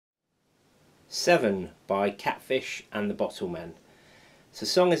7 by Catfish and the Bottlemen. So the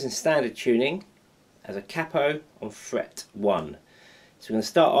song is in standard tuning as a capo on fret 1. So we're going to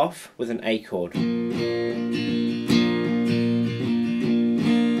start off with an A chord. And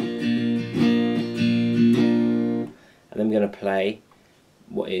then we're going to play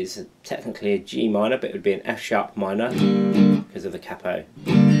what is technically a G minor, but it would be an F sharp minor because of the capo.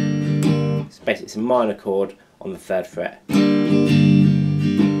 So basically it's a minor chord on the 3rd fret.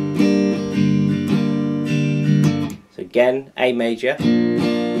 So again, A major,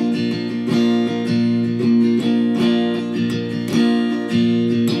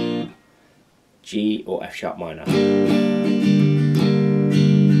 G or F sharp minor.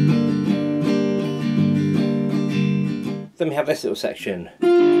 Then we have this little section.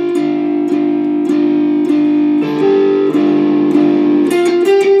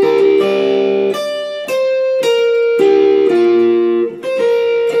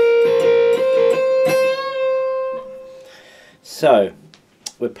 So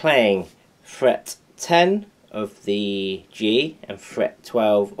we're playing fret 10 of the G and fret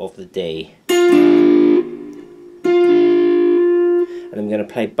 12 of the D. And I'm going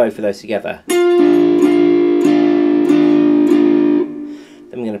to play both of those together. Then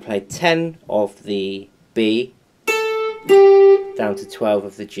I'm going to play 10 of the B down to 12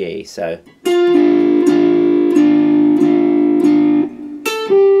 of the G. So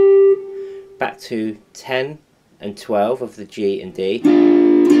back to 10 and 12 of the G and D.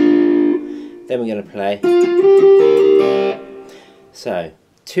 Then we're going to play, so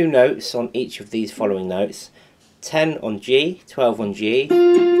 2 notes on each of these following notes, 10 on G, 12 on G,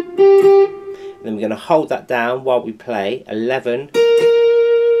 then we're going to hold that down while we play 11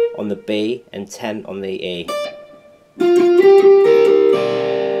 on the B and 10 on the E.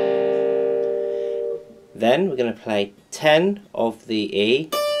 Then we're going to play 10 of the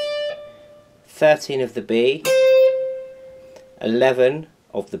E, 13 of the B, 11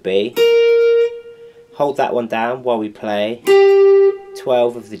 of the B, hold that one down while we play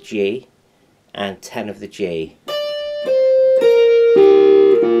 12 of the G and 10 of the G.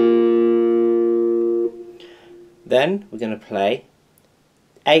 Then we're going to play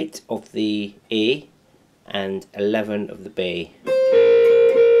 8 of the E and 11 of the B.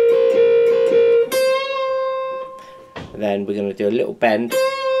 And then we're going to do a little bend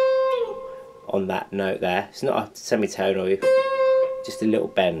on that note there. It's not a semitonal, just a little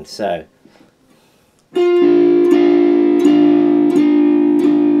bend. So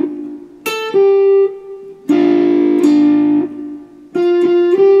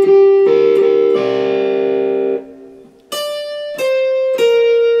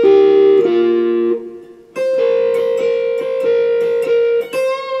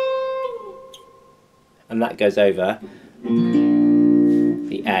and that goes over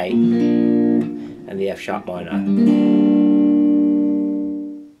the A and the F sharp minor.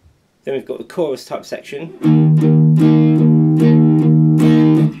 Then we've got the chorus type section.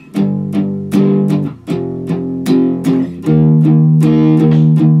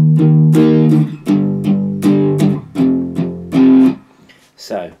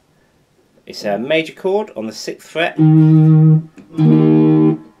 So it's a major chord on the 6th fret,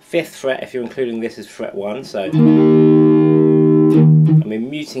 5th fret if you're including this as fret 1, so and we're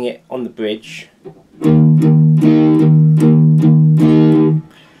muting it on the bridge.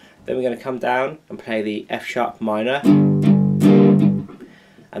 Then we're going to come down and play the F sharp minor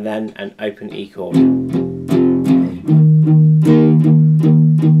and then an open E chord.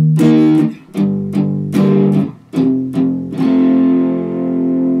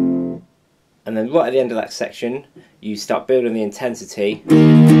 And then right at the end of that section you start building the intensity.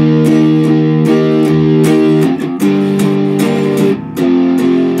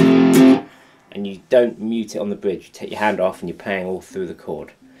 And you don't mute it on the bridge, you take your hand off and you're playing all through the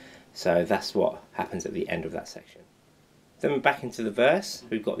chord. So that's what happens at the end of that section. Then we're back into the verse.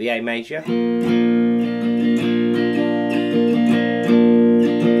 We've got the A major, and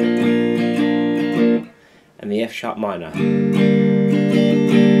the F sharp minor.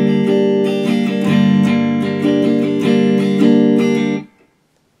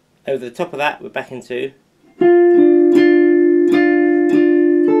 Over the top of that we're back into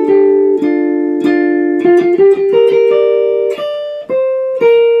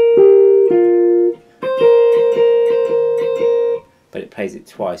but it plays it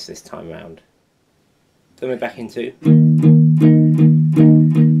twice this time round. Then we're back into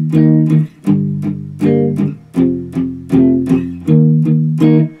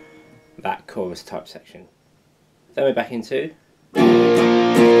that chorus type section. Then we're back into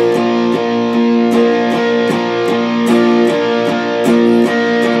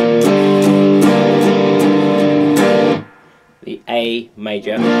G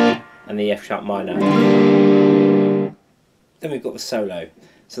major and the F sharp minor. Then we've got the solo.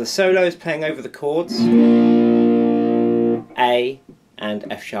 So the solo is playing over the chords A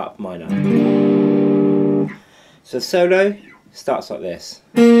and F sharp minor. So the solo starts like this.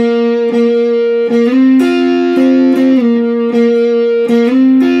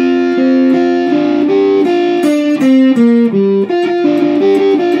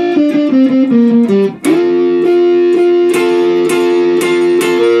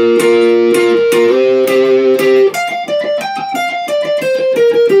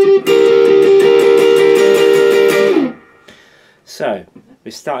 So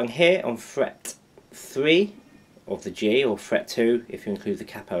we're starting here on fret 3 of the G, or fret 2 if you include the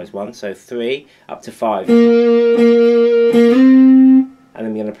capo as one, so 3 up to 5. And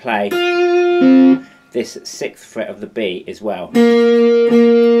then we're going to play this 6th fret of the B as well.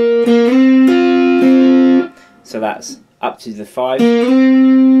 So that's up to the 5,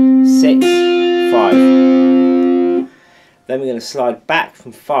 6, 5. Then we're going to slide back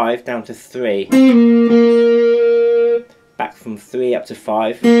from 5 down to 3. Back from 3 up to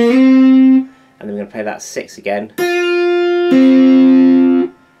 5. And then we're going to play that 6 again.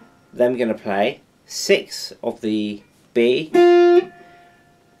 Then we're going to play 6 of the B,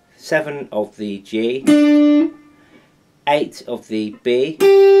 7 of the G, 8 of the B,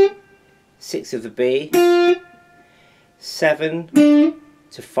 6 of the B, 7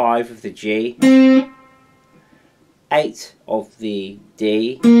 to 5 of the G, 8 of the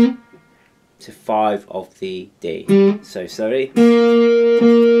D to 5 of the D. So slowly.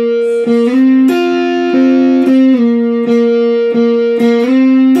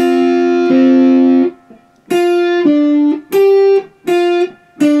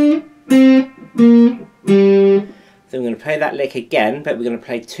 Then we're going to play that lick again, but we're going to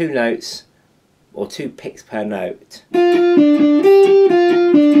play 2 notes, or 2 picks per note.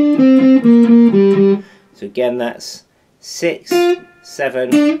 So again that's 6,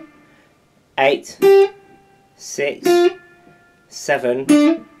 7, 8, 6,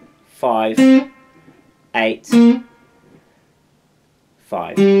 7, 5, 8,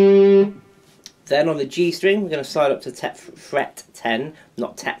 5. Then on the G string we're going to slide up to fret 10,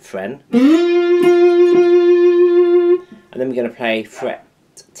 not tepfren. And then we're going to play fret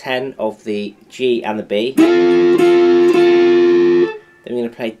 10 of the G and the B. Then we're going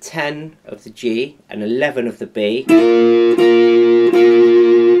to play 10 of the G and 11 of the B.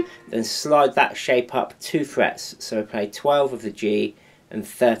 Then slide that shape up 2 frets. So we play 12 of the G and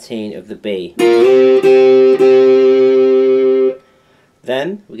 13 of the B.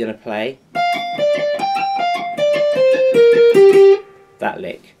 Then we're going to play that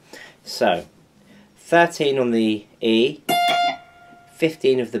lick. So 13 on the E,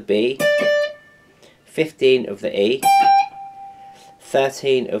 15 of the B, 15 of the E,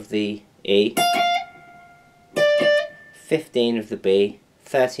 13 of the E, 15 of the B,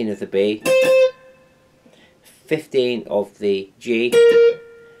 13 of the B, 15 of the G,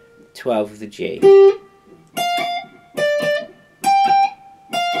 12 of the G.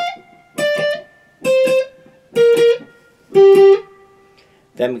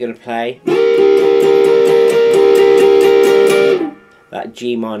 Then we're going to play that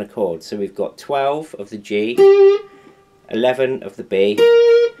G minor chord. So we've got 12 of the G, 11 of the B,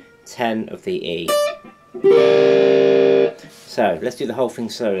 10 of the E. So let's do the whole thing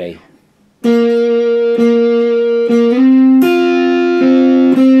slowly.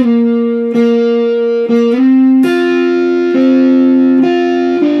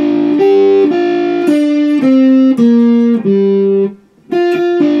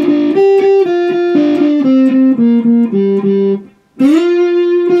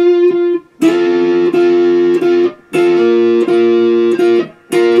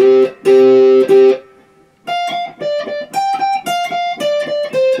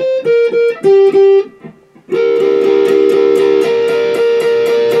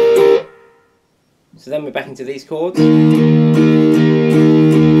 So then we're back into these chords.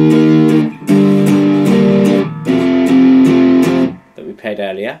 That we played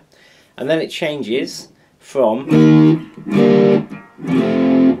earlier. And then it changes from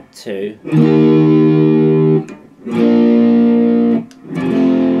to.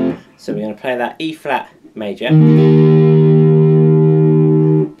 So we're going to play that E flat major. Then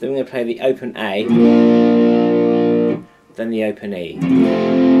we're going to play the open A. Then the open E.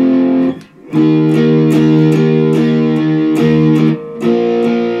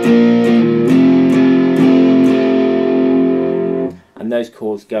 And those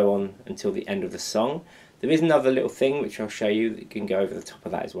chords go on until the end of the song. There is another little thing which I'll show you that can go over the top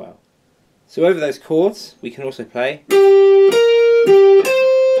of that as well. So over those chords we can also play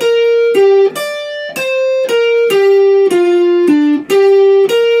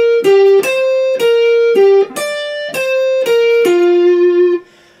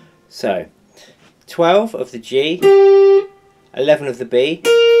So 12 of the G, 11 of the B,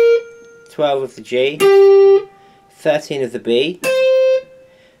 12 of the G, 13 of the B,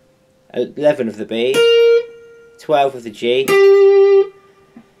 11 of the B, 12 of the G,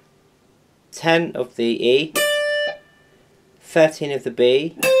 10 of the E, 13 of the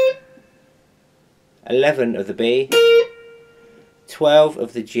B, 11 of the B, 12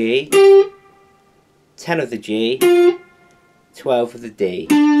 of the G, 10 of the G, 12 of the D.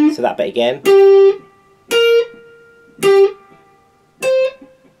 So that bit again.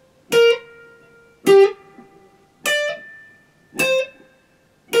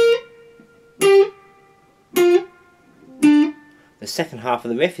 The second half of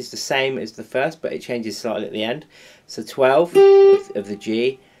the riff is the same as the first, but it changes slightly at the end. So 12 of the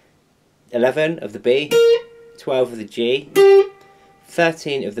G, 11 of the B, 12 of the G,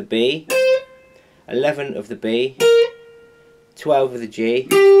 13 of the B, 11 of the B, 12 of the G,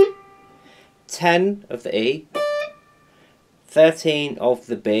 10 of the E, 13 of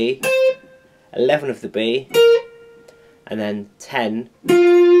the B, 11 of the B, and then 10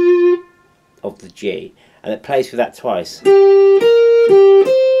 of the G. And it plays with that twice.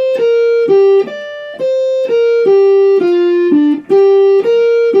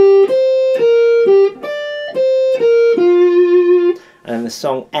 And then the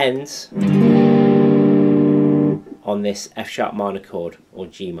song ends on this F sharp minor chord, or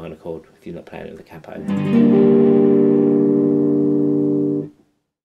G minor chord if you're not playing it with a capo.